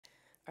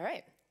All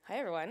right. Hi,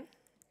 everyone.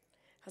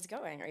 How's it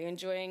going? Are you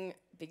enjoying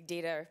big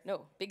data?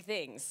 No, big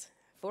things,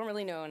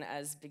 formerly known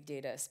as Big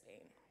Data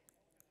Spain.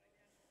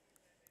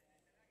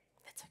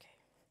 That's OK.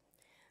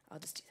 I'll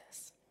just do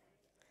this.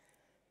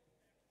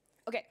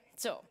 OK,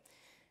 so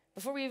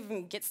before we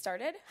even get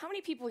started, how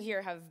many people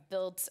here have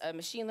built a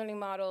machine learning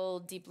model,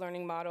 deep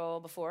learning model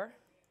before?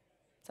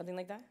 Something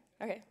like that?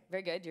 OK,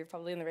 very good. You're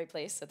probably in the right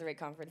place at the right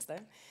conference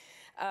then.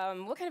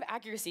 What kind of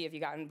accuracy have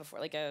you gotten before?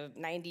 Like a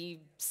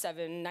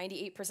 97,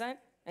 98%?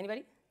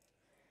 Anybody?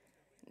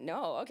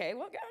 No, OK,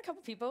 well, got a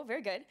couple people,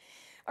 very good.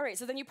 All right,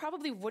 so then you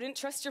probably wouldn't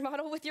trust your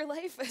model with your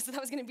life, so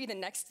that was gonna be the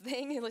next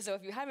thing. So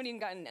if you haven't even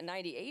gotten a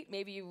 98,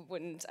 maybe you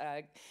wouldn't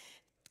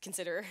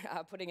consider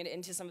putting it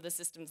into some of the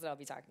systems that I'll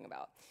be talking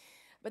about.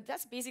 But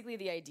that's basically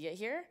the idea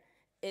here,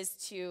 is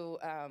to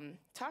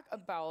talk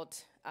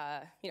about,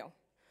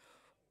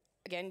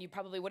 again, you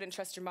probably wouldn't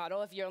trust your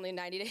model if you're only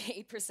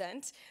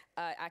 98%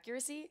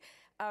 accuracy,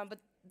 but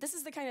this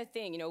is the kind of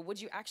thing, would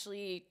you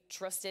actually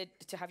trust it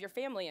to have your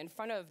family in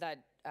front of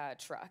that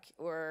truck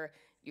or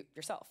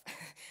yourself?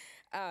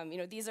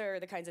 These are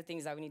the kinds of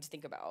things that we need to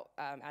think about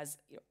as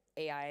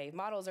AI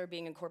models are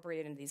being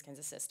incorporated into these kinds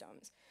of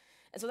systems.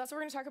 And so that's what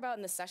we're going to talk about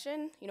in this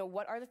session.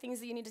 What are the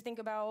things that you need to think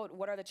about?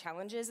 What are the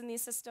challenges in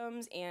these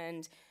systems?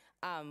 And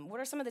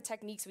what are some of the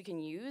techniques we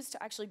can use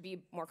to actually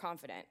be more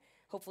confident?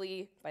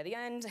 Hopefully, by the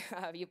end,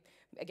 you,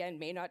 again,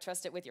 may not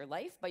trust it with your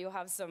life, but you'll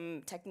have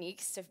some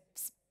techniques to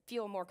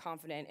feel more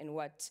confident in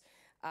what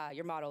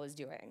your model is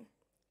doing.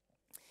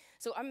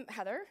 So I'm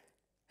Heather.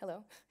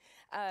 Hello.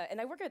 And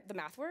I work at the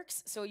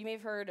MathWorks. So you may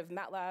have heard of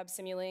MATLAB,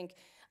 Simulink.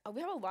 We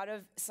have a lot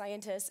of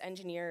scientists,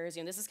 engineers.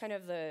 This is kind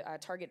of the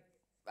target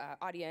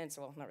audience.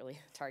 Well, not really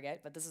target,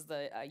 but this is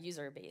the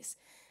user base.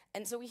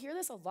 And so we hear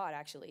this a lot,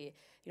 actually.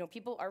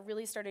 People are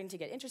really starting to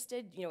get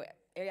interested.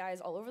 AI is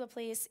all over the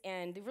place,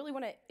 and they really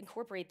want to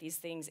incorporate these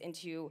things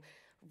into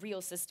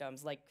real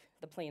systems, like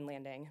the plane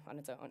landing on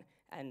its own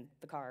and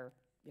the car,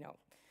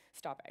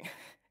 stopping.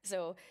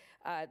 So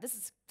this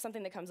is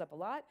something that comes up a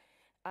lot.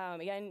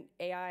 Again,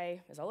 AI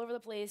is all over the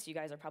place. You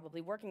guys are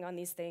probably working on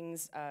these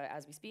things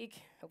as we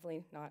speak.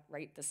 Hopefully not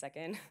right this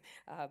second,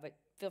 but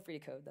feel free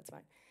to code, that's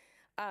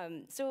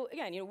fine. So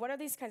again, what are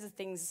these kinds of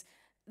things?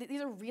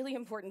 These are really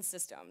important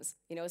systems.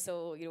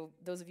 So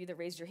those of you that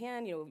raised your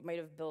hand, might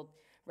have built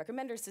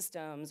recommender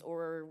systems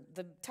or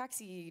the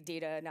taxi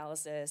data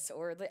analysis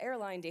or the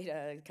airline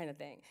data kind of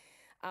thing.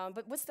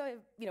 But what's the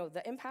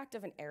impact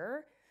of an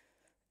error?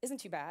 Isn't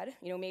too bad.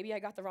 Maybe I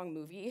got the wrong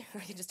movie.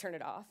 I can just turn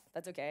it off.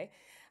 That's OK.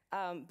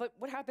 But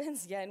what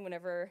happens, again,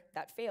 whenever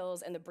that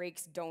fails and the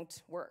brakes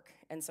don't work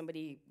and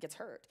somebody gets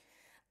hurt?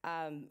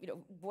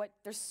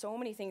 There's so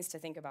many things to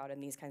think about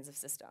in these kinds of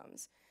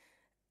systems.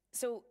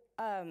 So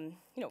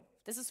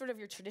this is sort of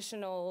your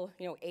traditional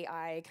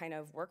AI kind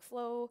of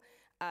workflow.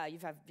 You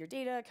have your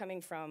data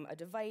coming from a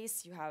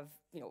device. You have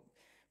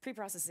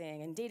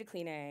pre-processing and data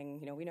cleaning.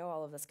 We know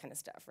all of this kind of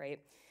stuff,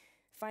 right?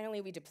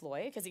 Finally, we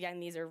deploy, because again,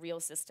 these are real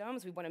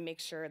systems. We want to make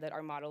sure that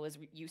our model is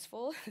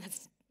useful.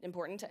 That's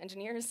important to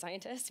engineers,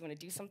 scientists. You want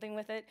to do something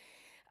with it.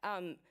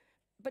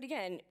 But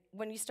again,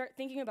 when you start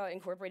thinking about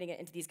incorporating it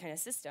into these kind of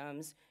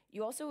systems,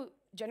 you also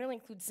generally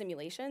include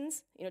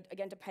simulations.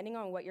 Again, depending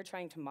on what you're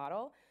trying to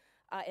model.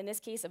 In this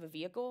case of a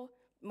vehicle,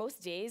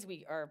 most days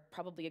we are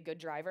probably a good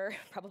driver,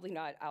 probably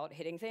not out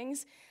hitting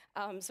things.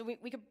 So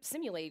we could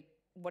simulate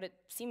what it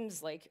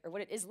seems like, or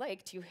what it is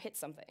like to hit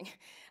something,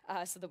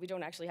 so that we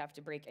don't actually have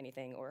to break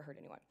anything or hurt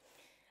anyone.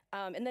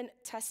 And then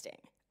testing.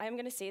 I'm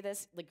going to say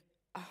this like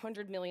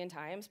 100 million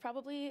times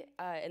probably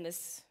in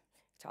this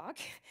talk,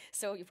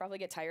 so you probably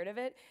get tired of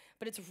it,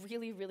 but it's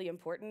really, really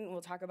important.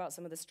 We'll talk about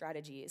some of the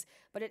strategies.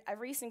 But at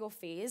every single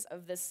phase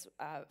of this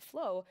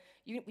flow,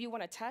 you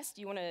want to test,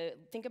 you want to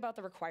think about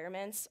the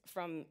requirements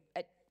from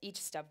at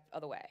each step of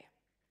the way.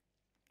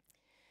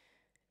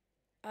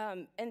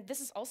 And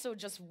this is also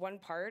just one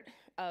part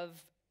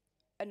of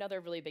another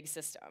really big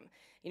system.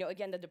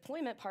 Again, the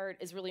deployment part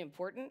is really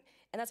important,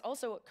 and that's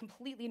also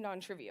completely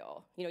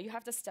non-trivial. You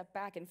have to step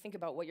back and think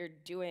about what you're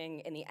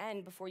doing in the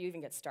end before you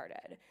even get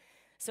started.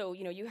 So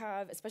you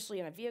have, especially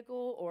in a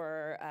vehicle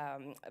or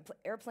an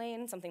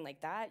airplane, something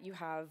like that, you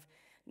have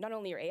not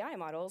only your AI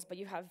models, but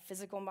you have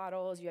physical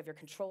models, you have your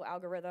control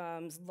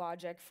algorithms,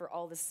 logic for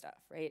all this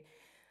stuff, right?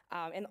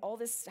 And all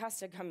this has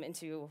to come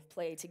into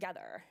play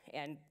together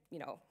and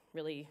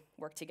really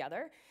work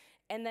together.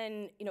 And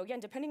then again,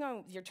 depending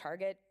on your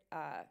target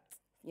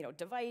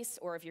device,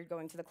 or if you're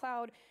going to the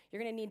cloud,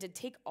 you're going to need to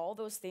take all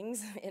those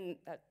things in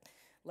that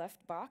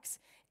left box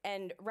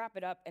and wrap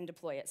it up and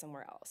deploy it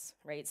somewhere else,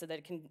 right? So that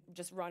it can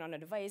just run on a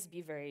device,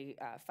 be very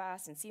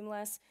fast and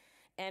seamless.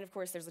 And of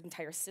course, there's an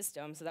entire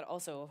system, so that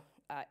also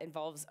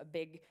involves a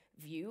big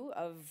view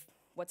of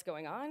what's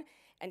going on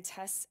and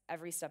tests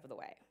every step of the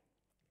way.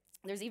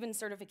 There's even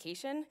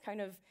certification,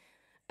 kind of,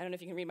 I don't know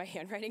if you can read my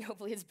handwriting,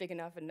 hopefully it's big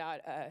enough and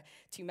not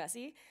too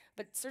messy,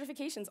 but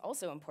certification's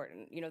also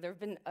important. There have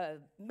been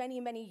many,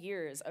 many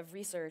years of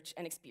research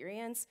and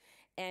experience,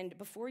 and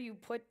before you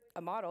put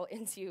a model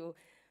into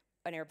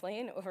an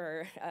airplane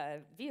or a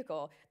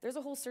vehicle, there's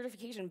a whole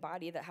certification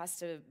body that has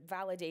to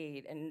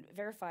validate and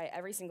verify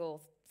every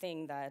single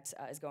thing that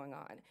is going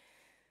on.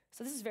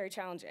 So this is very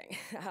challenging.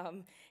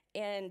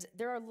 And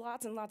there are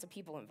lots and lots of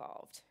people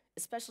involved,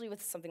 especially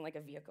with something like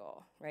a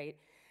vehicle, right?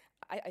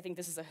 I think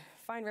this is a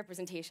fine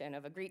representation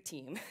of a great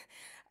team.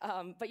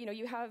 But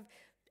you have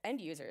end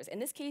users. In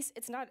this case,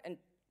 it's not a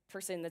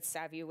person that's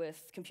savvy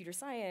with computer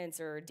science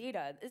or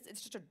data.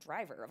 It's just a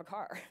driver of a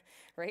car,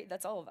 right?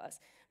 That's all of us.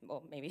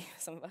 Well, maybe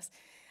some of us.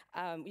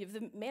 You have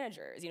the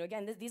managers.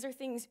 Again, these are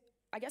things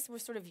I guess we're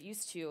sort of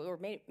used to, or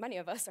many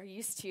of us are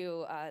used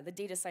to, the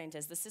data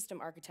scientist, the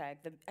system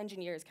architect, the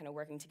engineers kind of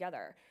working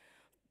together.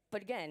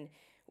 But again,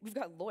 we've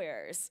got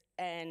lawyers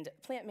and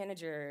plant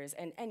managers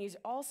and end users,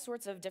 all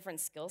sorts of different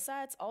skill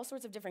sets, all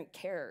sorts of different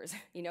cares.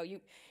 You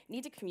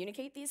need to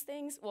communicate these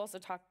things. We'll also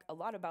talk a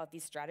lot about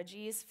these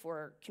strategies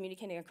for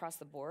communicating across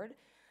the board.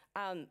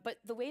 But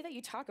the way that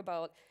you talk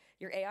about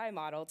your AI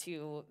model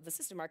to the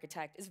system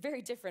architect is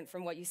very different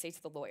from what you say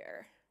to the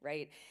lawyer,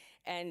 right?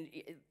 And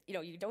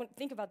you don't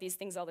think about these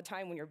things all the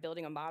time when you're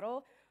building a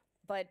model,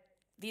 but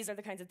these are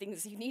the kinds of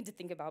things you need to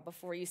think about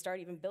before you start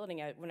even building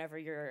it whenever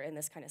you're in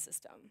this kind of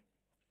system.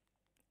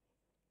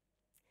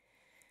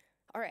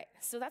 All right,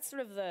 so that's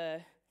sort of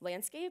the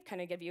landscape,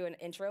 kind of give you an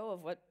intro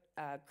of what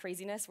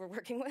craziness we're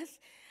working with.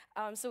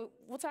 So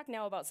we'll talk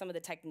now about some of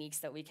the techniques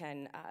that we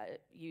can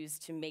use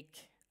to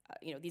make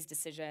these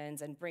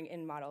decisions and bring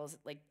in models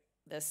like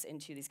this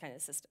into these kind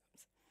of systems.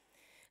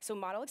 So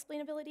model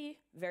explainability,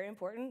 very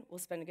important. We'll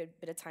spend a good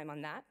bit of time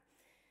on that.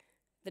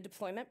 The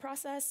deployment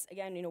process,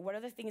 again, what are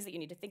the things that you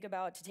need to think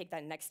about to take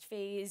that next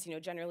phase?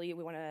 Generally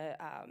we want to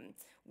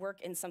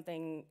work in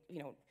something,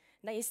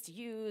 nice to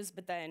use,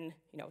 but then,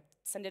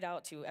 send it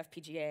out to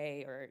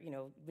FPGA or,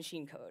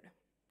 machine code.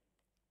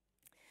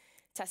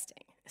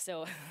 Testing.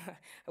 So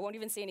I won't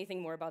even say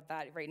anything more about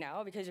that right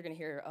now because you're going to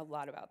hear a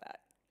lot about that.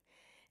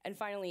 And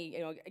finally,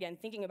 again,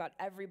 thinking about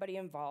everybody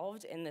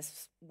involved in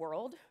this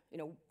world,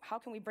 how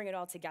can we bring it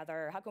all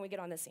together? How can we get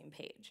on the same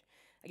page?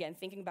 Again,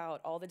 thinking about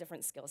all the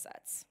different skill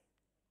sets.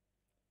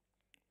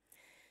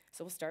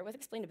 So we'll start with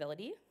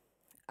explainability.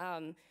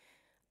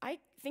 I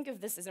think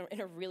of this as in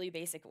a really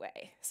basic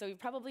way. So you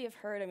probably have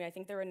heard, I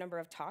think there were a number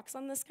of talks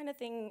on this kind of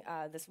thing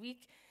this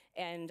week,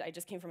 and I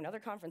just came from another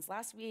conference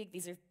last week.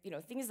 These are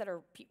things that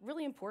are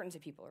really important to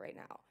people right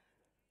now,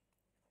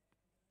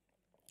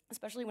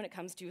 especially when it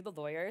comes to the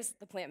lawyers,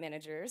 the plant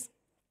managers.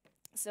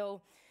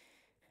 So,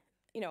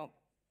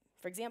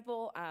 for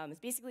example, it's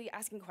basically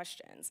asking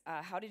questions.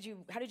 How did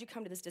you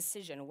come to this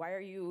decision? Why are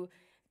you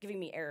giving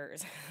me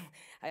errors?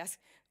 I ask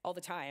all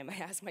the time.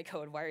 I ask my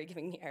code, why are you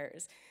giving me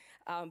errors?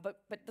 But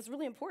that's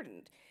really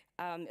important,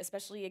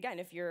 especially again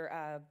if you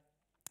have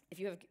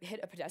hit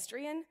a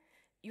pedestrian,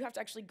 you have to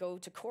actually go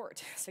to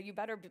court. So you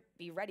better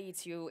be ready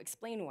to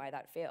explain why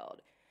that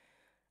failed.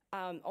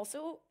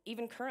 Also,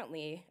 even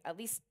currently, at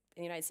least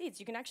in the United States,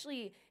 you can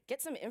actually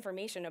get some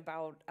information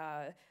about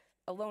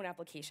a loan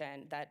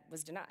application that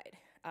was denied.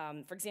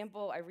 For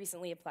example, I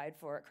recently applied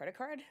for a credit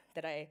card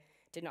that I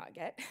did not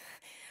get.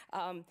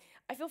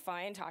 I feel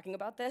fine talking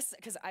about this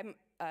because I'm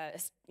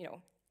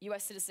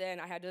US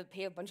citizen. I had to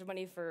pay a bunch of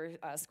money for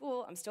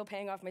school. I'm still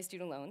paying off my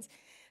student loans.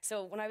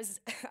 So when I was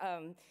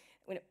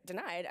when it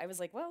denied, I was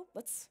like, well,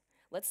 let's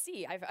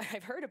see.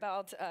 I've heard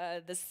about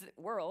this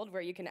world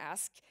where you can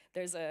ask.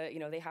 There's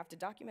they have to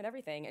document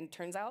everything, and it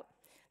turns out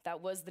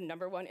that was the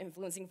 #1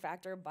 influencing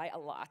factor by a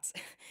lot.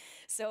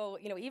 So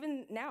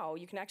even now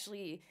you can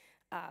actually.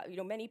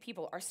 Many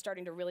people are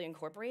starting to really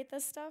incorporate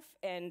this stuff,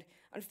 and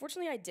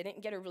unfortunately I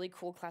didn't get a really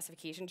cool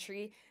classification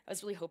tree. I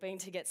was really hoping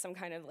to get some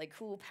kind of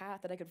cool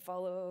path that I could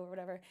follow or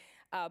whatever,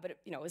 but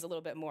it was a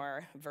little bit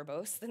more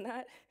verbose than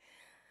that.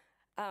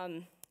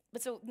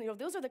 But so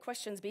those are the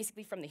questions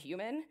basically from the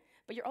human,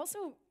 but you're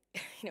also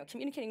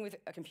communicating with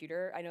a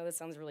computer. I know this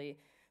sounds really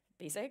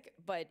basic,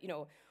 but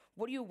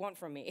what do you want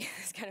from me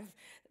is kind of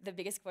the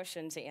biggest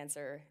question to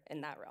answer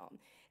in that realm.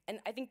 And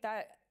I think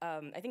that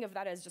I think of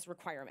that as just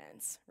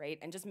requirements, right?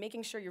 And just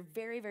making sure you're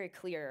very, very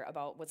clear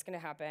about what's going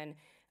to happen.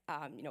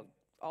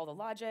 All the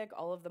logic,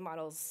 all of the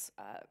models,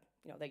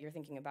 that you're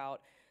thinking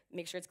about.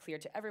 Make sure it's clear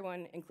to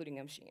everyone, including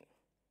the machine.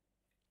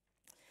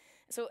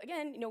 So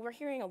again, we're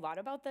hearing a lot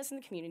about this in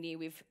the community.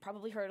 We've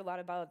probably heard a lot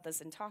about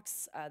this in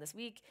talks this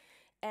week.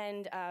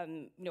 And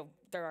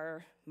there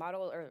are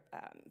model or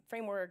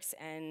frameworks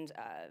and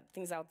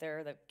things out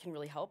there that can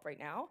really help right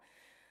now.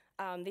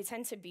 They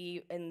tend to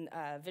be in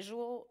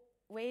visual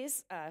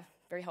ways,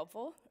 very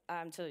helpful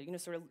to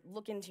sort of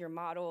look into your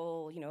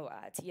model.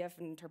 TF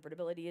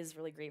interpretability is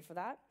really great for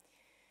that.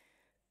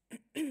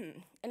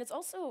 And it's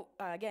also,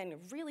 again,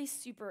 really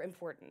super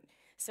important.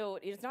 So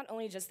it's not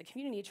only just the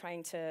community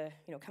trying to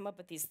come up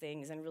with these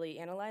things and really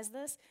analyze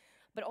this,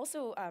 but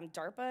also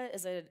DARPA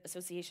is an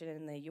association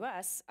in the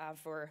US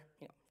for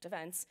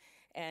defense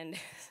and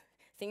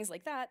things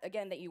like that,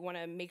 again, that you want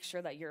to make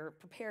sure that you're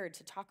prepared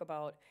to talk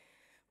about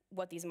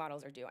what these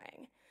models are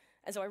doing.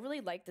 And so I really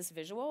like this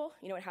visual.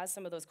 It has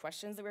some of those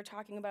questions that we were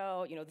talking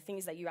about, the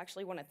things that you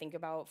actually want to think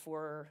about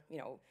for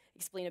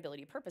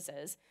explainability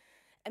purposes.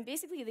 And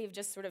basically, they've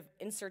just sort of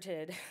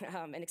inserted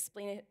an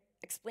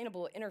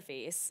explainable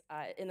interface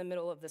in the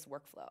middle of this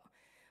workflow.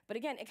 But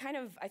again,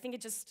 I think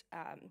it just,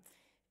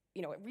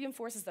 it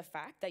reinforces the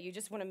fact that you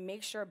just want to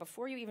make sure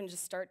before you even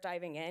just start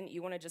diving in,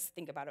 you want to just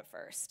think about it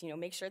first.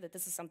 Make sure that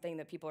this is something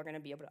that people are going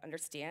to be able to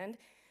understand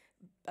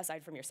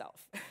aside from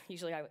yourself.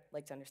 Usually I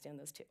like to understand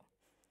those too.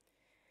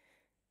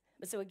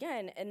 But so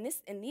again,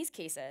 in these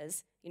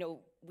cases,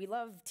 we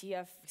love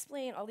TF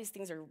explain, all these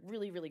things are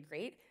really, really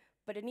great,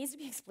 but it needs to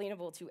be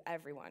explainable to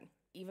everyone,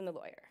 even the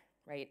lawyer,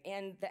 right?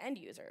 And the end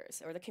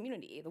users, or the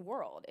community, the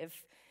world. If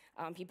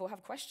people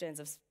have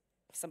questions, if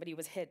somebody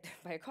was hit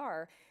by a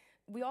car,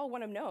 we all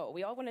want to know.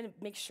 We all want to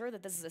make sure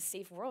that this is a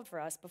safe world for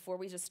us before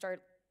we just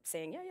start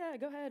saying, yeah,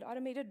 go ahead,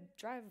 automated,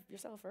 drive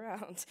yourself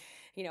around.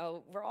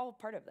 We're all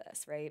part of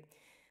this, right?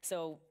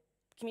 So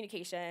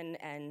communication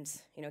and,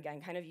 again,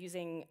 kind of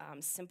using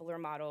simpler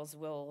models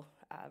will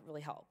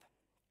really help.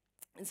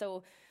 And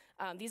so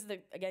these are,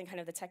 again, kind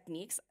of the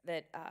techniques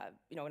that,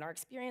 in our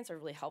experience are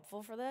really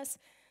helpful for this.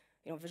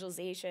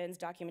 Visualizations,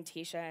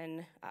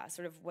 documentation,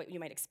 sort of what you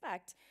might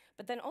expect,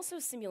 but then also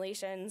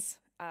simulations,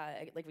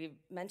 like we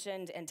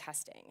mentioned, and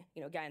testing.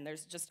 Again,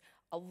 there's just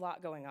a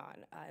lot going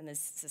on in this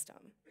system.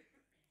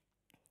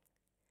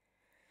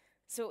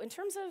 So in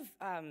terms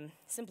of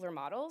simpler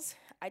models,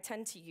 I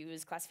tend to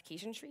use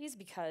classification trees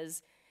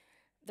because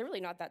they're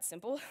really not that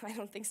simple. I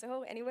don't think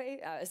so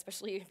anyway,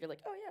 especially if you're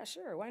like, oh yeah,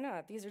 sure, why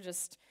not? These are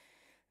just,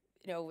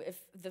 if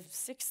the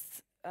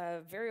sixth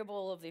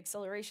variable of the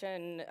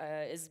acceleration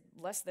is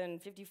less than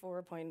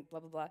 54 point blah,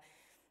 blah, blah.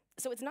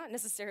 So it's not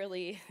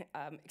necessarily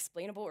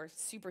explainable or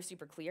super,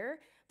 super clear,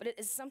 but it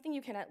is something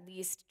you can at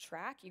least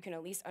track. You can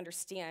at least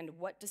understand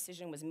what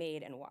decision was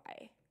made and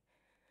why.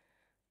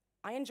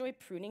 I enjoy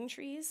pruning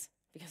trees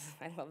because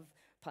I love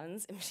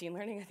puns in machine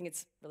learning. I think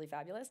it's really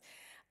fabulous.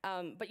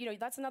 But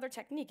that's another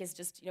technique is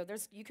just,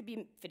 you could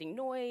be fitting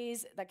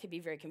noise, that could be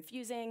very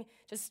confusing.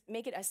 Just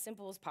make it as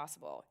simple as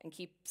possible and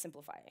keep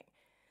simplifying.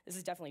 This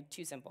is definitely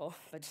too simple,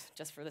 but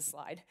just for this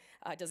slide.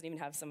 It doesn't even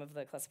have some of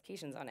the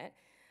classifications on it.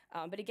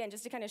 But again,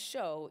 just to kind of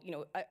show,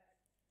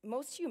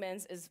 most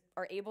humans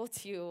are able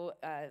to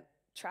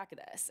track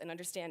this and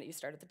understand that you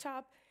start at the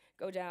top,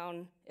 go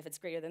down, if it's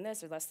greater than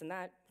this or less than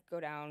that, go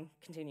down,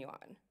 continue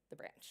on the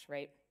branch,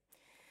 right?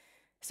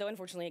 So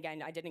unfortunately,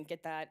 again, I didn't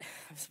get that.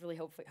 I was really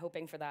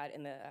hoping for that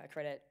in the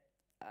credit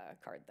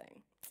card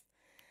thing.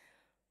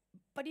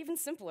 But even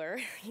simpler,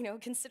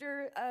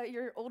 consider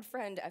your old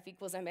friend F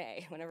equals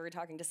MA whenever we're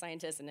talking to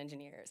scientists and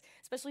engineers,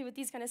 especially with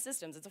these kind of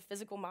systems. It's a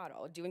physical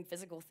model, doing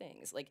physical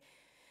things. Like,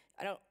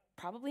 I don't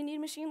probably need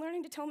machine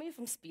learning to tell me if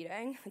I'm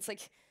speeding. It's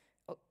like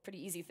a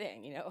pretty easy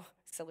thing,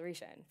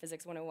 acceleration,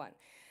 physics 101.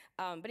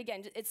 But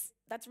again,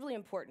 that's really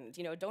important.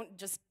 Don't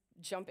just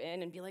jump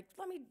in and be like,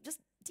 let me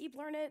just deep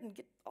learn it and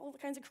get all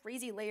kinds of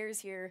crazy layers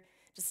here.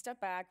 Just step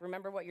back,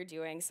 remember what you're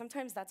doing.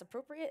 Sometimes that's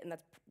appropriate and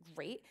that's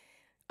great.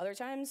 Other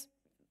times,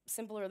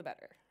 simpler the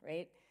better,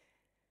 right?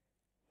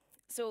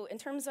 So in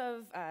terms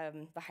of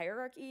the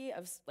hierarchy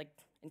of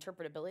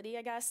interpretability,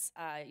 I guess,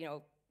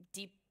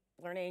 deep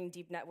learning,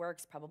 deep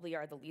networks probably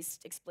are the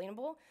least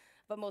explainable,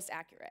 but most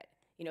accurate.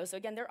 So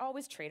again, there are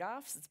always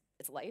trade-offs.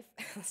 It's life.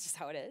 That's just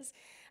how it is.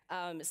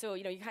 So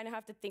you kind of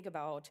have to think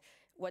about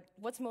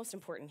what's most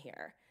important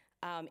here.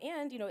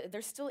 And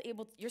you're still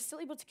able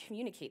to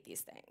communicate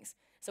these things.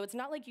 So it's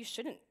not like you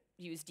shouldn't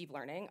use deep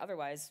learning.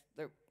 Otherwise,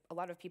 a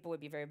lot of people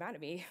would be very mad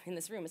at me in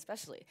this room,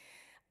 especially.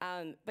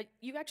 But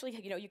you actually,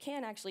 you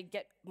can actually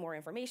get more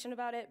information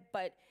about it.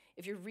 But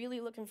if you're really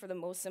looking for the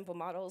most simple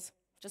models,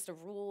 just a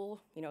rule,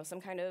 some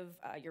kind of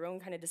your own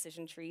kind of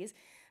decision trees,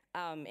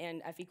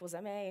 and F equals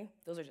MA,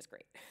 those are just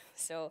great.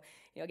 So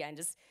again,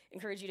 just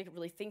encourage you to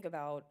really think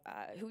about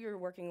who you're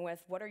working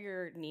with, what are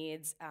your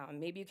needs.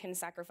 Maybe you can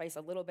sacrifice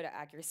a little bit of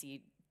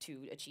accuracy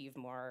to achieve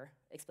more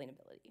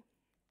explainability.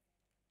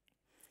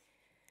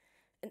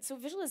 And so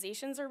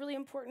visualizations are really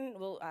important.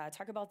 We'll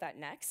talk about that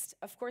next.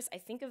 Of course, I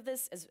think of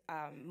this as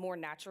more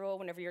natural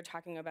whenever you're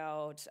talking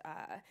about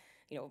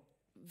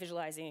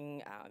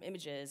visualizing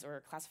images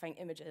or classifying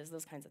images,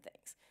 those kinds of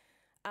things.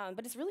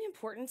 But it's really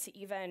important to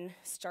even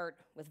start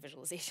with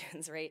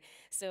visualizations, right?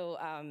 So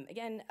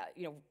again,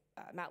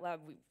 MATLAB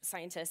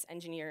scientists,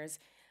 engineers,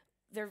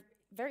 they're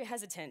very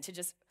hesitant to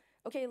just,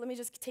 okay, let me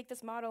just take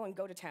this model and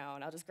go to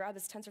town. I'll just grab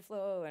this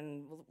TensorFlow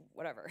and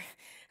whatever,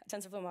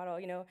 TensorFlow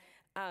model,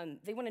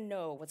 they want to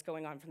know what's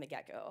going on from the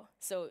get-go.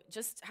 So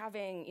just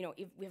having,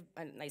 we have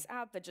a nice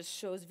app that just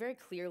shows very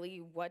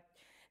clearly what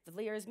the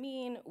layers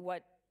mean,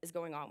 what is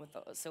going on with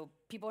those. So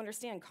people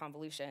understand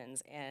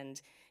convolutions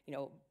and,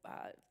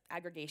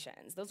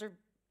 aggregations. Those are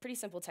pretty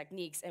simple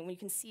techniques, and when you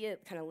can see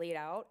it kind of laid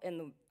out in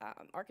the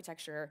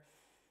architecture,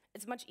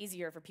 it's much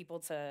easier for people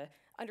to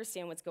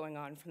understand what's going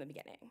on from the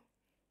beginning.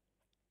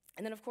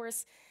 And then, of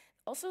course,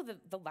 also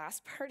the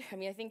last part,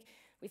 I think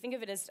we think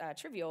of it as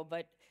trivial,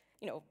 but,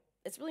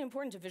 it's really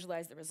important to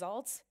visualize the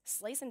results,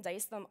 slice and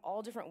dice them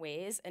all different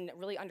ways, and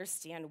really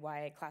understand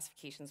why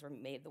classifications were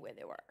made the way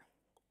they were.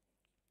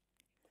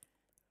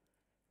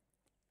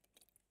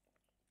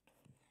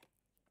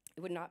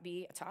 it would not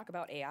be a talk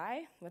about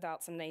AI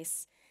without some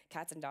nice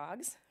cats and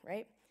dogs,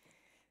 right?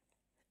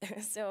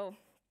 So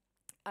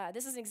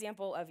this is an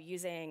example of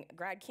using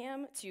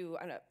GradCam to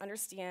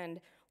understand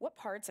what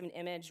parts of an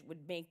image would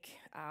make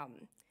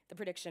the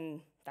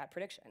prediction that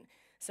prediction.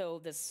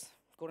 So this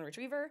golden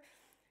retriever,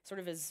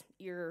 sort of his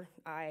ear,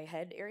 eye,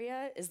 head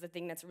area is the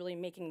thing that's really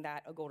making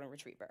that a golden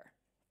retriever.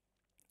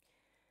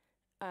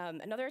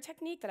 Another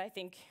technique that I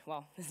think,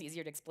 well, is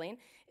easier to explain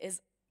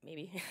is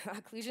maybe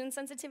occlusion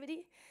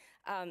sensitivity.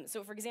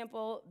 So for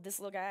example, this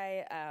little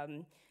guy,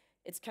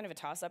 it's kind of a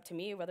toss-up to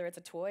me whether it's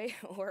a toy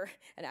or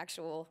an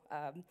actual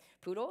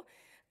poodle.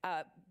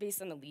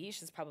 Based on the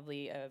leash, is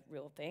probably a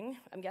real thing,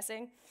 I'm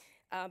guessing.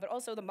 But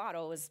also the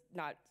model is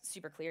not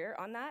super clear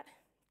on that.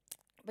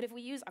 But if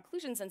we use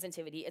occlusion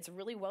sensitivity, it's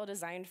really well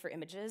designed for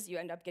images. You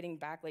end up getting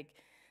back like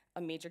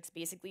a matrix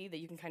basically that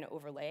you can kind of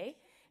overlay.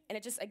 And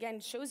it just, again,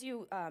 shows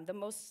you the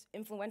most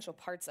influential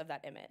parts of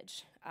that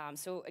image.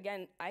 So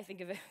again, I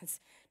think of it as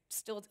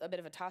still a bit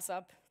of a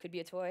toss-up. Could be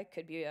a toy,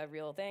 could be a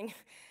real thing.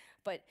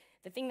 But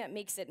the thing that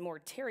makes it more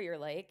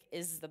terrier-like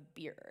is the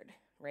beard,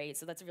 right?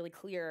 So that's really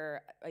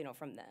clear,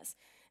 from this.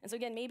 And so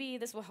again, maybe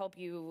this will help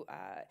you,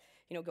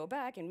 go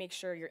back and make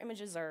sure your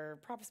images are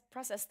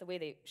processed the way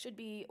they should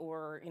be,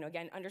 or,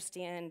 again,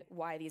 understand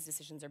why these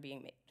decisions are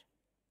being made.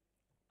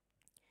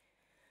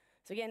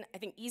 So again, I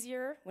think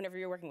easier whenever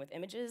you're working with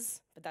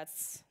images, but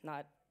that's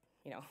not,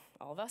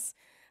 all of us.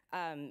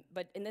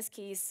 But in this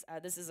case,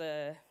 this is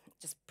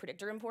just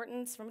predictor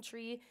importance from a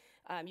tree.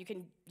 You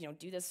can,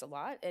 do this a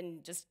lot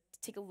and just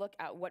take a look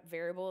at what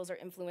variables are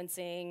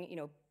influencing,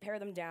 pare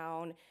them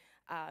down,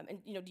 and,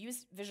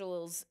 use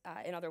visuals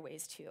in other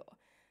ways too.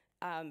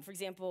 For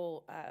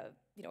example,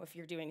 if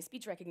you're doing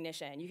speech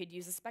recognition, you could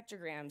use the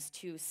spectrograms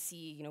to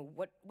see,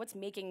 what's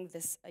making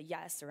this a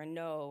yes or a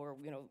no, or,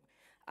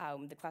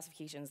 the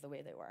classifications the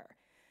way they were.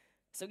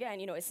 So again,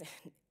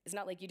 it's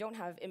not like you don't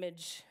have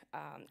image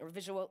or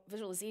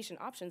visualization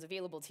options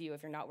available to you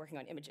if you're not working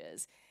on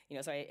images.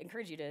 So I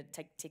encourage you to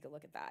take a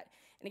look at that.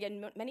 And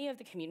again, many of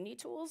the community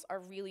tools are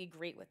really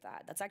great with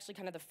that. That's actually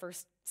kind of the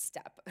first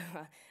step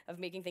of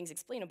making things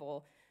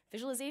explainable.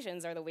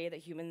 Visualizations are the way that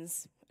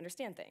humans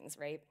understand things,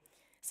 right?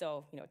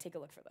 So, take a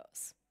look for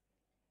those.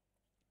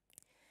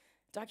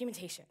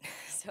 Documentation.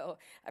 So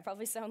I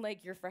probably sound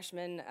like your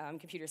freshman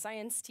computer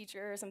science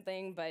teacher or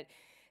something, but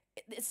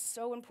it's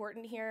so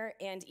important here,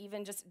 and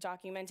even just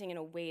documenting in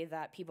a way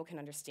that people can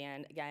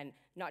understand. Again,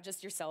 not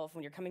just yourself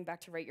when you're coming back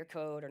to write your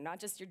code, or not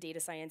just your data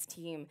science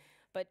team,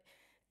 but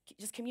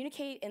just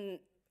communicate and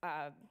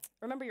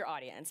remember your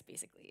audience,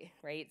 basically,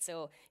 right?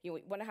 So you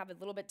want to have a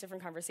little bit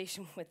different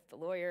conversation with the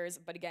lawyers,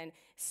 but again,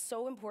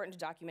 so important to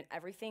document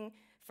everything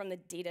from the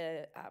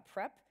data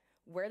prep,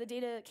 where the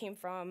data came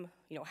from,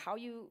 how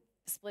you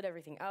split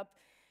everything up,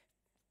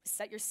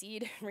 set your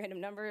seed, random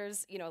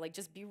numbers,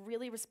 just be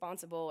really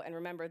responsible, and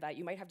remember that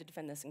you might have to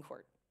defend this in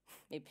court.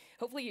 Maybe,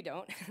 hopefully you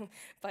don't,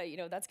 but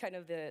that's kind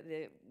of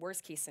the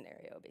worst case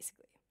scenario,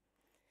 basically.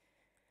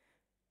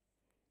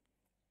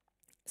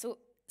 So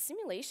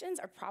simulations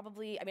are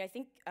probably, I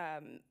think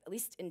at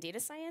least in data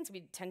science,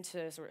 we tend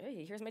to sort of,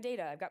 hey, here's my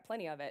data, I've got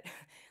plenty of it,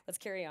 let's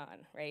carry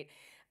on, right?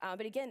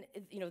 But again,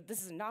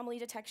 this is anomaly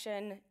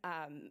detection,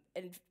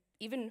 and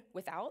even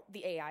without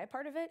the AI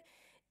part of it,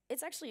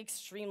 it's actually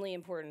extremely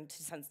important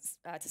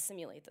to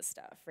simulate this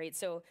stuff, right?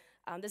 So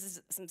this is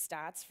some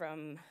stats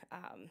from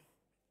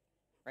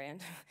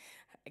RAND,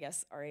 I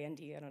guess,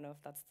 R-A-N-D, I don't know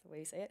if that's the way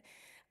you say it.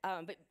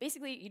 But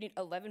basically, you need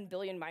 11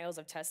 billion miles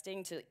of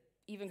testing to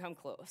even come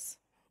close,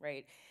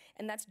 right?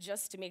 And that's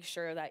just to make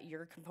sure that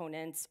your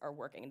components are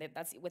working.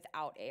 That's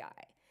without AI.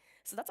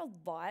 So that's a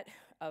lot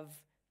of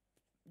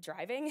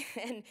driving.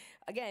 And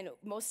again,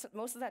 most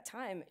of that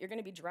time, you're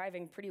gonna be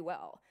driving pretty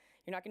well.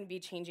 You're not gonna be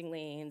changing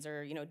lanes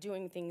or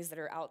doing things that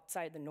are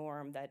outside the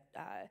norm that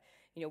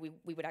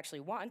we would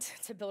actually want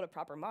to build a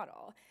proper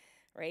model,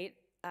 right?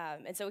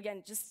 And so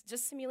again,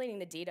 just simulating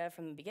the data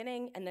from the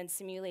beginning, and then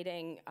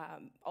simulating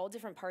all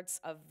different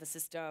parts of the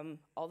system,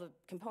 all the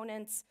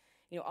components,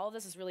 all of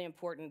this is really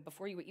important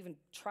before you even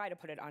try to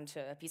put it onto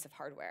a piece of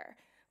hardware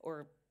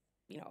or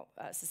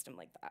a system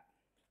like that.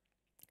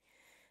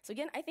 So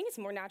again, I think it's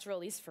more natural,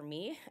 at least for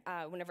me,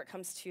 whenever it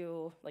comes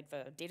to like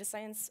the data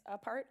science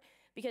part,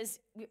 because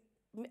we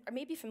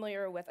may be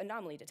familiar with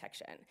anomaly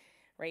detection,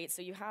 right?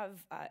 So you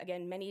have,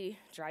 again, many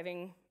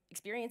driving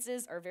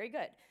experiences are very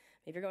good.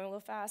 Maybe you're going a little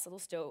fast, a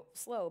little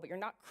slow, but you're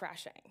not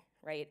crashing,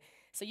 right?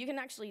 So you can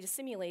actually just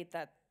simulate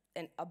that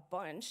in a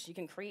bunch. You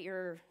can create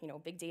your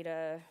big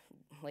data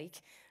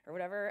lake or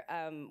whatever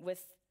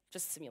with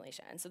just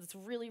simulation. So that's a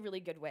really, really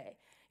good way.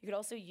 You could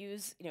also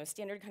use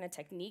standard kind of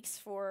techniques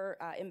for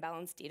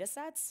imbalanced data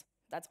sets.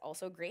 That's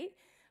also great.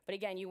 But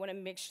again, you want to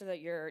make sure that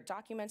you're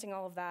documenting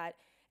all of that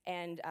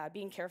and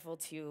being careful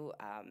to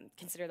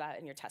consider that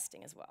in your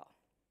testing as well.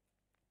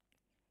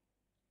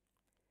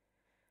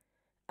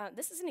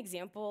 This is an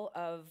example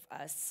of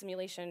a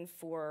simulation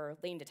for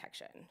lane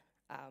detection.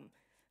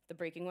 The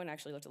braking one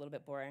actually looked a little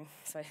bit boring,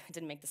 so I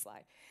didn't make the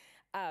slide.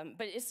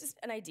 But it's just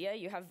an idea.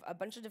 You have a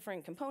bunch of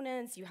different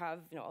components. You have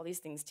all these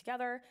things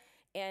together,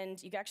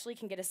 And you actually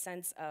can get a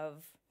sense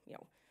of,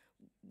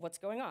 what's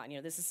going on.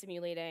 This is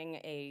simulating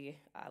a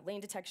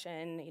lane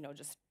detection,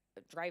 just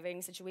a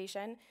driving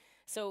situation.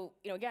 So,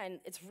 again,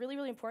 it's really,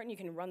 really important. You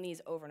can run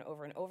these over and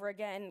over and over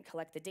again,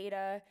 collect the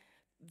data,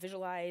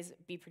 visualize,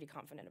 be pretty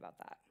confident about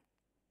that.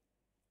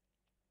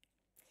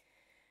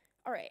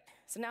 All right,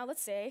 so now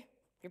let's say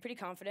you're pretty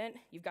confident,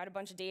 you've got a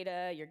bunch of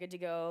data, you're good to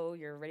go,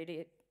 you're ready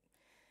to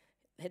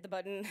hit the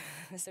button,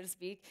 so to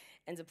speak,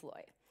 and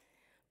deploy.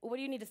 What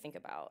do you need to think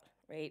about,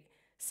 right?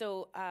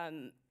 So,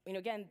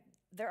 again,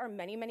 there are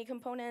many, many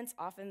components.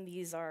 Often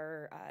these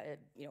are,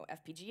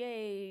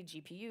 FPGA,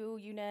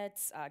 GPU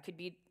units, could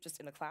be just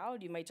in the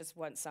cloud. You might just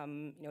want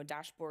some,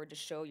 dashboard to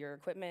show your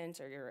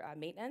equipment or your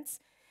maintenance.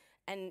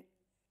 And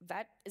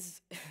that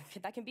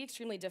can be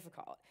extremely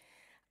difficult.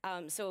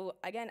 So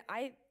again,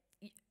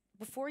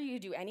 before you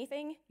do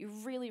anything, you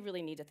really,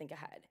 really need to think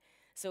ahead.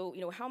 So,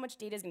 how much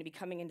data is going to be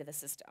coming into the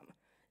system?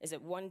 Is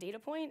it one data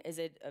point? Is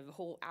it a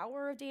whole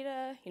hour of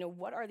data?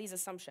 What are these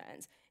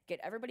assumptions? Get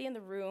everybody in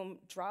the room,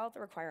 draw out the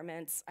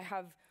requirements. I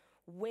have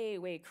way,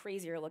 way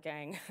crazier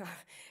looking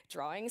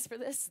drawings for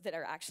this that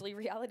are actually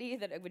reality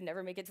that I would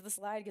never make it to the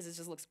slide because it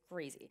just looks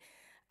crazy.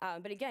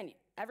 But again,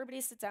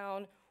 everybody sit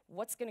down.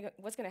 What's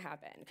gonna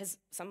happen? Because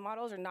some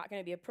models are not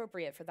gonna be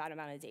appropriate for that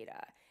amount of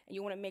data. And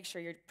you wanna make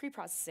sure you're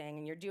pre-processing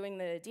and you're doing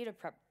the data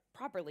prep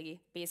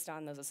properly based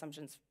on those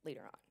assumptions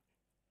later on.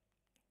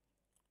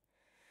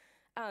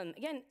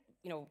 Again,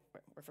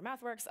 we're for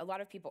MathWorks. A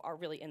lot of people are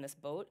really in this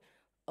boat.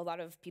 A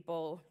lot of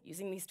people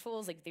using these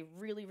tools, they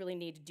really, really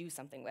need to do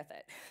something with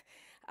it.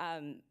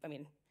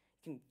 You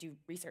can do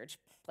research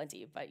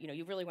plenty, but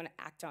you really want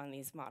to act on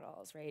these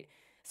models, right?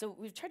 So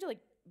we've tried to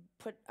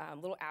put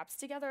little apps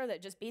together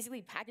that just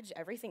basically package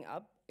everything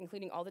up,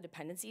 including all the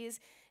dependencies,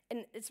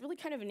 and it's really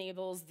kind of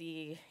enables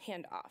the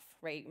handoff,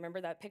 right? Remember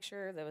that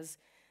picture? That was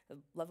a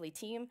lovely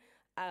team.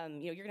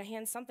 You're going to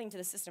hand something to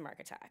the system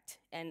architect,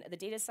 and the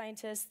data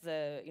scientist,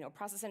 the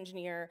process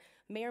engineer,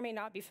 may or may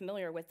not be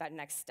familiar with that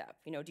next step.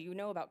 Do you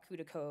know about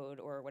CUDA code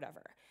or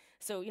whatever?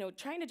 So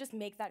trying to just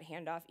make that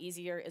handoff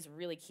easier is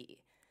really key.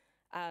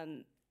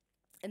 And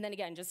then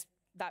again, just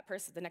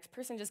the next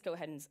person, just go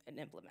ahead and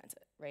implement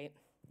it, right?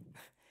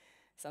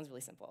 Sounds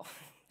really simple,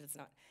 but it's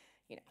not.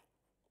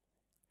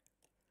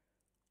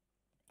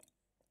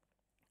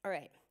 All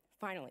right,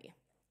 finally,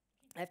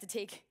 I have to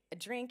take a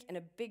drink and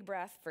a big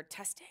breath for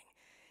testing,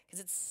 because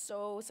it's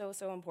so, so,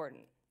 so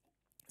important.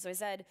 So I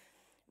said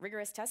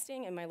rigorous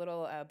testing in my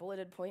little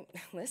bulleted point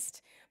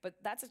list, but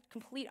that's a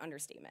complete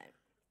understatement.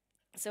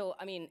 So,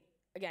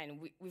 again,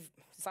 we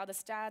saw the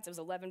stats. It was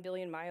 11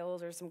 billion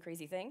miles or some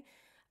crazy thing.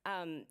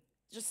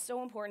 Just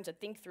so important to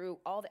think through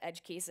all the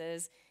edge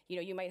cases.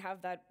 You might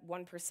have that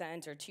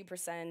 1% or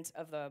 2%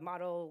 of the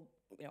model,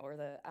 or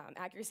the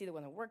accuracy that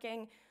wasn't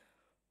working.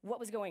 What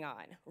was going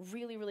on?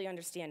 Really, really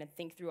understand and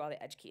think through all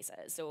the edge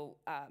cases. So,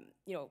 at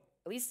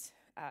least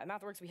at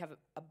MathWorks, we have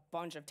a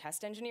bunch of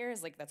test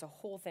engineers. That's a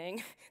whole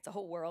thing. It's a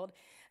whole world.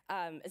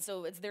 And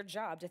so it's their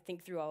job to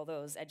think through all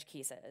those edge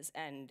cases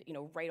and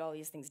write all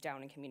these things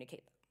down and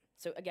communicate them.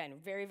 So again,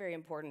 very, very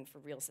important for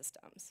real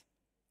systems.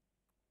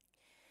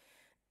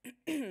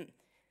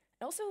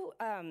 Also,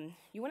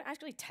 you want to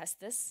actually test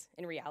this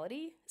in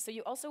reality. So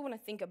you also want to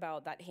think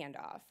about that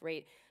handoff,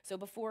 right? So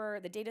before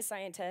the data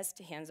scientist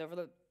hands over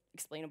the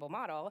explainable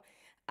model,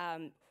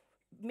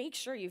 make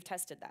sure you've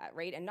tested that,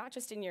 right? And not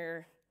just in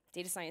your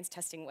data science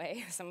testing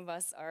way. Some of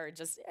us are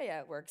just,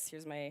 yeah, it works.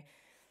 Here's my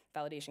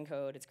validation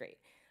code. It's great.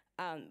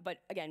 But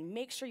again,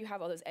 make sure you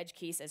have all those edge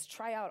cases.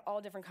 Try out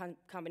all different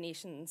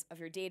combinations of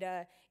your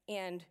data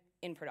and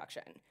in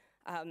production.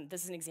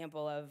 This is an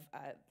example of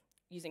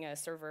using a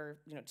server,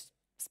 just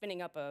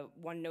spinning up a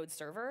one-node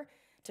server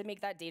to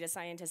make that data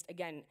scientist,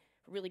 again,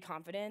 really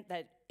confident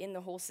that in the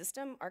whole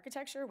system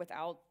architecture,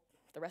 without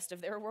the rest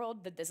of their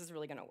world, that this is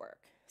really going to work.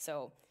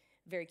 So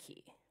very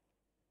key.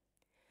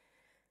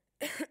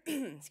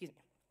 Excuse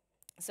me.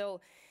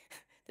 So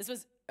this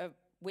was a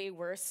way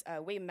worse,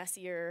 way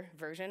messier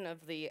version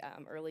of the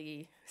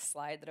early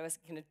slide that I was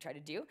going to try to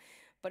do.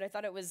 But I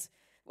thought it was,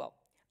 well,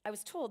 I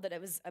was told that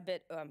it was a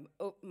bit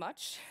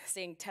much,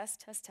 saying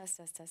test, test, test,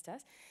 test, test,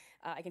 test.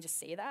 I can just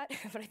say that,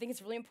 but I think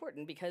it's really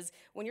important because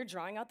when you're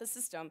drawing out the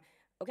system,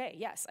 okay,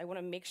 yes, I want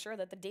to make sure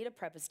that the data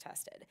prep is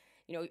tested.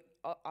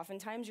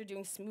 Oftentimes you're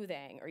doing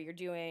smoothing or you're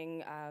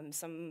doing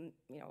some,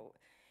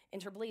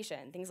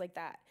 interpolation, things like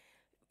that.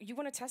 You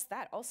want to test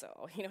that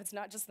also. It's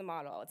not just the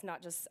model. It's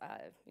not just,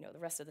 the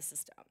rest of the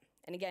system.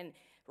 And again,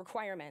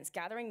 requirements,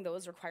 gathering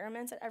those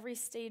requirements at every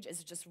stage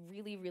is just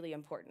really, really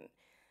important.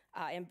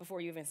 And before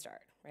you even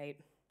start, right?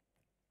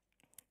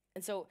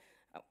 And so,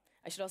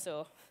 I should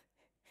also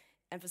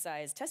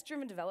emphasize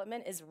test-driven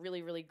development is a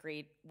really, really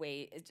great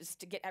way just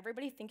to get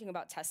everybody thinking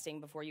about testing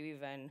before you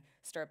even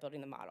start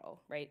building the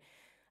model, right?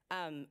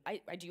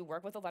 I do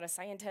work with a lot of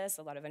scientists,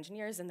 a lot of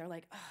engineers, and they're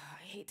like, oh,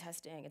 I hate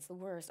testing, it's the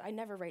worst. I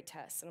never write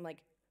tests. And I'm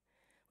like,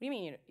 what do you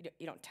mean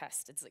you don't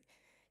test? It's like,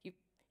 you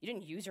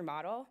didn't use your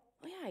model?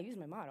 Oh yeah, I used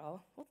my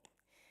model. Well,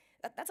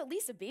 that's at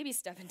least a baby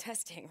step in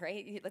testing,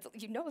 right?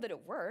 You know that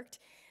it worked.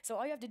 So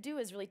all you have to do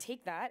is really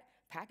take that,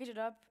 package it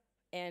up,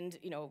 and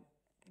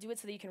do it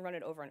so that you can run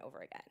it over and over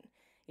again.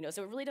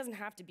 So it really doesn't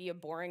have to be a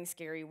boring,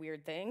 scary,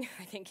 weird thing.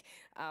 I think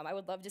I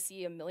would love to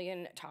see 1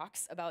 million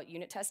talks about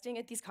unit testing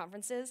at these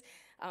conferences,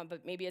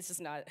 but maybe it's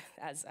just not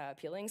as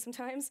appealing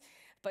sometimes.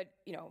 But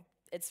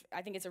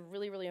I think it's a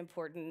really, really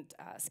important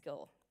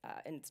skill,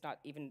 and it's not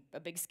even a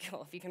big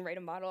skill. If you can write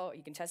a model,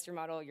 you can test your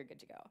model, you're good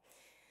to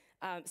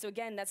go. So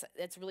again,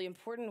 that's really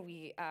important.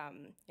 We,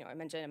 I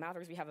mentioned in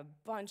MathWorks, we have a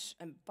bunch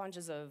and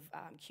bunches of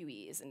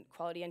QEs and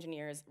quality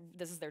engineers.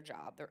 This is their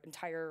job. Their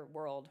entire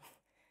world,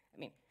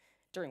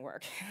 during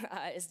work,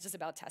 is just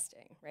about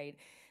testing, right?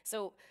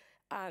 So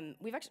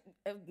we've actually,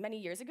 many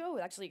years ago,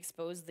 we actually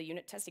exposed the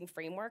unit testing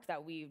framework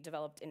that we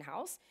developed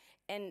in-house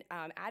and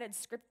added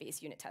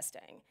script-based unit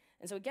testing.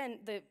 And so again,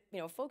 the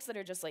folks that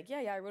are just like,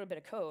 yeah, I wrote a bit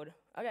of code.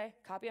 Okay,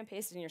 copy and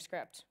paste it in your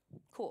script.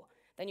 Cool.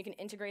 Then you can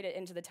integrate it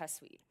into the test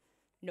suite.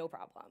 No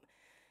problem.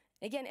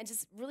 Again, and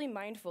just really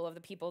mindful of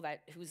the people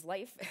whose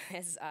life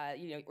is,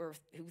 or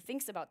who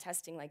thinks about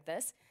testing like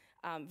this,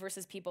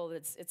 versus people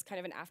that's it's kind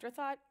of an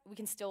afterthought. We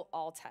can still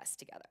all test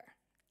together,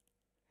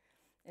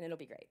 and it'll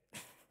be great.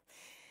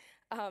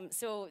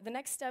 So the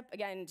next step,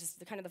 again, just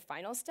the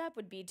final step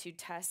would be to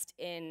test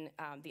in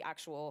the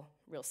actual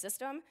real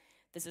system.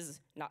 This is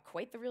not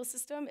quite the real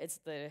system. It's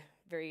the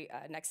very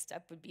next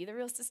step would be the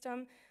real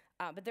system.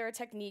 But there are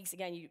techniques,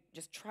 again, you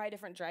just try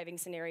different driving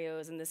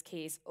scenarios in this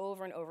case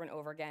over and over and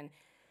over again.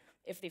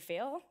 If they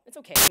fail, it's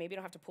okay. Maybe you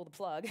don't have to pull the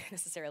plug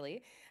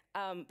necessarily,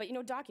 but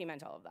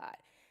document all of that.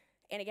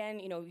 And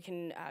again, we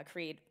can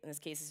create, in this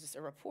case, it's just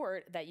a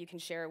report that you can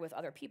share with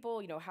other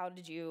people. How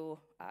did you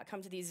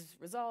come to these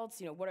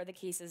results? What are the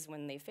cases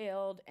when they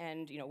failed?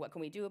 And what can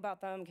we do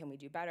about them? Can we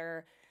do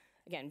better?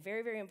 Again,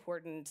 very, very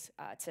important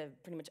to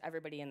pretty much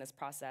everybody in this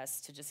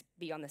process to just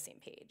be on the same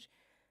page.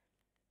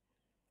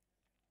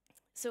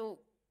 So,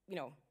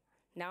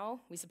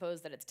 now we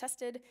suppose that it's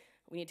tested.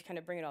 We need to kind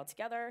of bring it all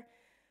together.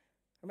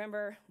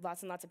 Remember,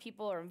 lots and lots of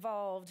people are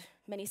involved,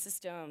 many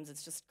systems,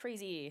 it's just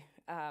crazy.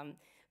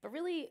 But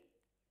really,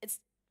 it's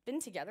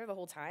been together the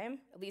whole time.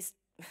 At least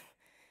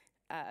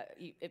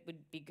it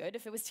would be good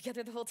if it was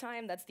together the whole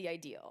time. That's the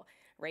ideal,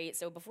 right?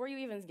 So before you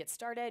even get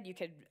started, you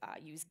could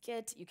use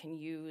Git. You can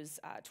use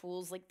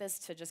tools like this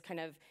to just kind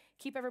of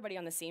keep everybody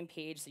on the same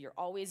page. So you're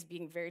always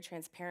being very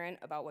transparent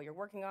about what you're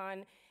working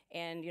on.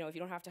 And if you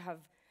don't have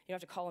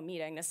to call a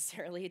meeting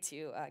necessarily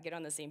to get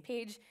on the same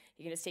page.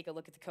 You can just take a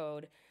look at the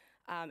code.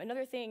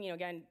 Another thing,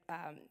 again,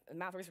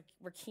 MathWorks,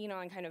 we're keen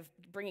on kind of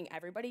bringing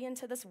everybody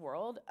into this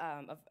world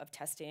of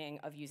testing,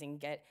 of using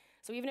Git.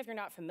 So even if you're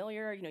not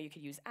familiar, you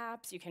could use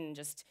apps. You can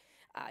just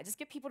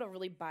get people to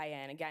really buy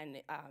in. Again,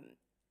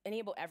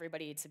 enable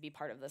everybody to be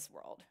part of this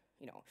world.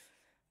 I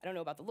don't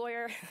know about the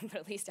lawyer, but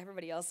at least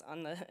everybody else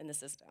in the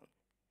system.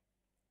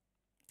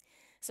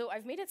 So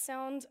I've made it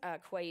sound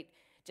quite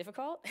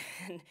difficult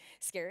and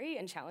scary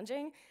and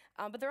challenging,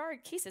 but there are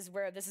cases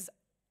where this is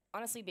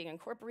honestly being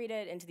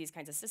incorporated into these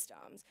kinds of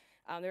systems.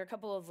 There are a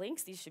couple of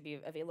links. These should be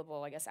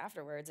available, I guess,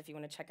 afterwards if you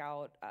want to check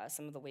out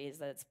some of the ways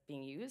that it's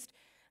being used.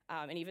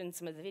 And even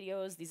some of the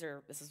videos,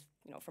 this is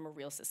from a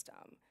real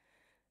system.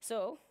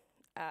 So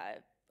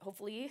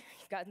hopefully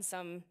you've gotten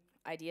some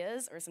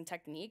ideas or some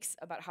techniques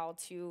about how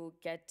to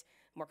get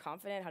more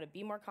confident, how to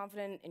be more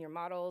confident in your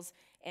models,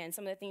 and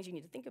some of the things you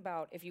need to think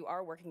about if you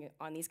are working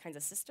on these kinds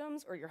of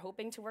systems or you're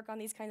hoping to work on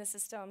these kinds of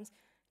systems.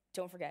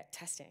 Don't forget,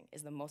 testing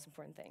is the most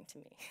important thing to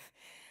me.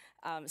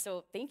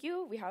 So thank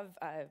you. We have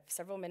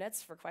several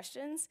minutes for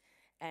questions,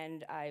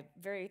 and I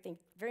very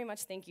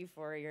much thank you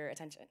for your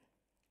attention.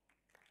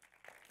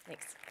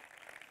 Thanks.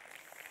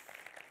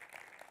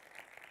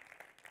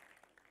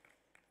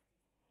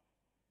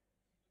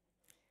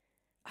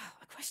 Oh,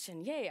 a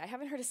question. Yay, I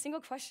haven't heard a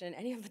single question in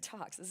any of the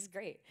talks. This is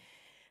great.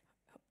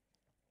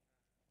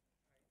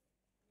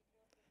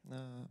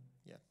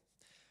 Yeah.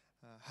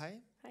 Hi.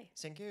 Hi.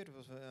 Thank you. It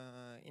was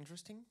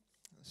interesting.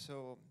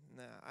 So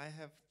I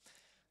have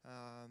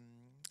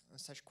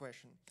such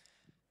question.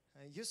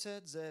 You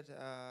said that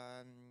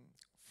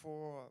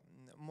for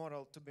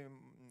model to be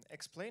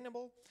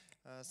explainable,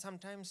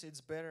 sometimes it's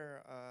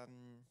better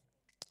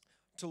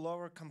to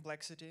lower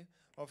complexity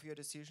of your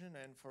decision.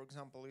 And for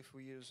example, if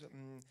we use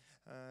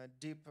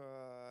deep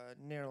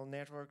neural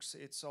networks,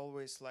 it's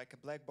always like a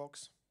black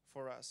box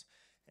for us.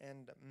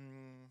 And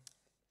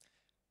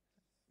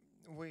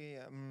we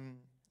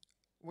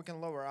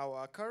can lower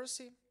our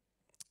accuracy,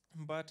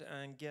 but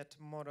get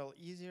model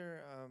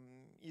easier,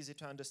 easy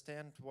to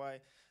understand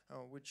why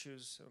we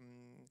choose,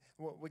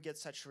 we get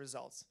such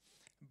results.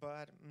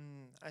 But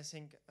I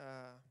think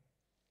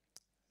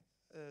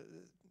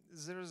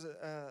there's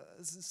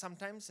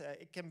sometimes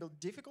it can be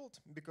difficult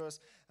because,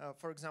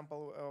 for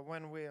example,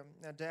 when we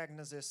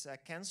diagnose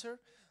cancer,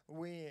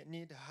 we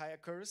need high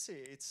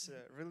accuracy. It's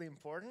really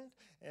important.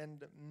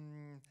 And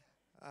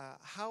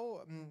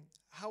how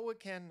we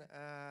can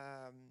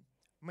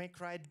make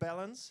right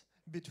balance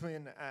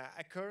between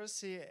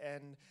accuracy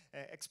and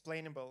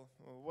explainable?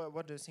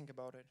 What do you think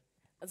about it?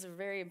 That's a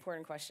very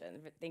important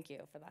question. Thank you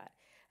for that.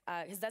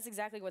 Because that's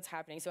exactly what's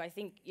happening. So I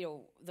think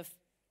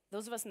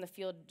those of us in the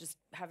field just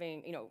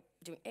having,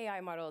 doing AI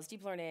models,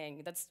 deep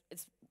learning,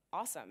 it's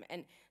awesome.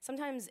 And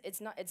sometimes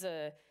it's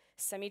a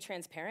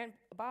semi-transparent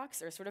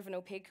box or sort of an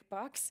opaque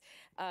box.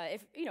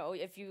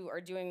 If you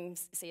are doing,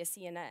 say, a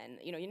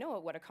CNN, you know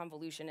what a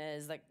convolution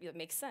is. Like, it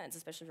makes sense,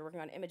 especially if you're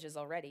working on images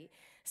already.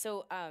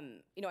 So,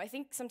 I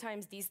think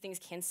sometimes these things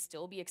can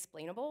still be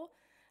explainable.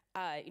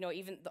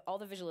 Even all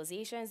the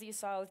visualizations that you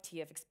saw with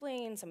TF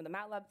Explain, some of the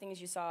MATLAB things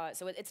you saw.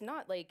 So it's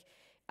not like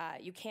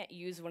you can't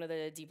use one of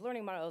the deep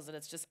learning models and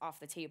it's just off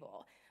the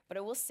table. But I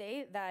will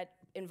say that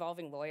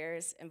involving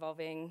lawyers,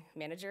 involving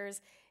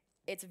managers,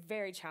 it's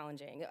very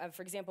challenging.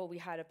 For example, we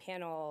had a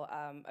panel,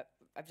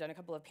 I've done a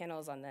couple of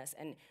panels on this,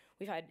 and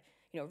we've had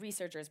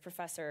researchers,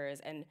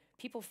 professors, and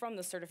people from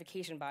the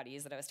certification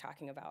bodies that I was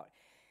talking about.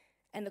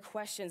 And the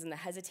questions and the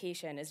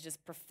hesitation is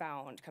just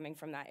profound coming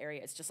from that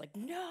area. It's just like,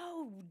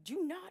 no,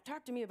 do not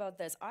talk to me about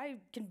this. I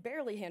can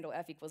barely handle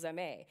F equals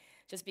MA,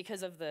 just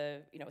because of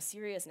the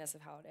seriousness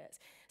of how it is.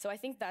 So I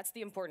think that's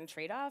the important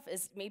trade-off,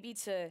 is maybe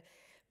to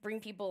bring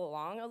people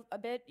along a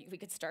bit. We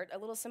could start a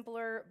little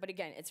simpler, but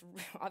again, it's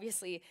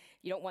obviously,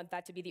 you don't want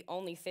that to be the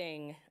only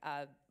thing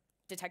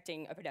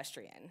detecting a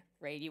pedestrian,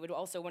 right? You would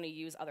also want to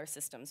use other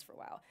systems for a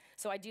while.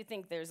 So I do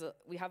think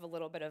we have a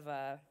little bit of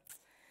a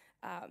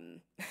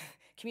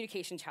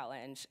communication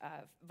challenge,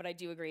 but I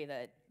do agree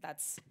that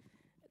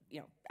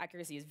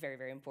accuracy is very,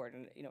 very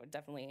important.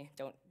 Definitely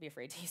don't be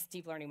afraid to use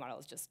deep learning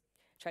models. Just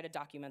try to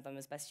document them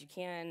as best you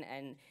can,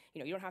 and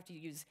you don't have to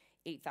use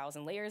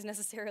 8,000 layers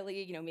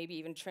necessarily. Maybe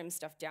even trim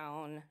stuff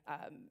down.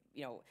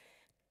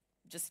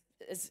 Just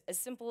as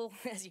simple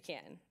as you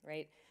can,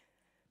 right?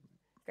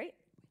 Great,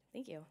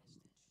 thank you.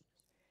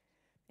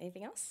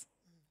 Anything else?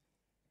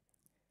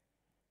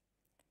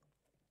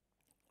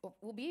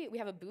 We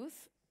have a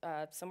booth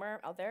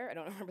somewhere out there. I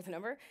don't remember the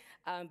number,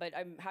 but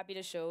I'm happy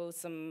to show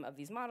some of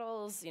these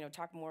models,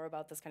 talk more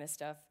about this kind of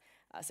stuff.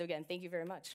 So again, thank you very much.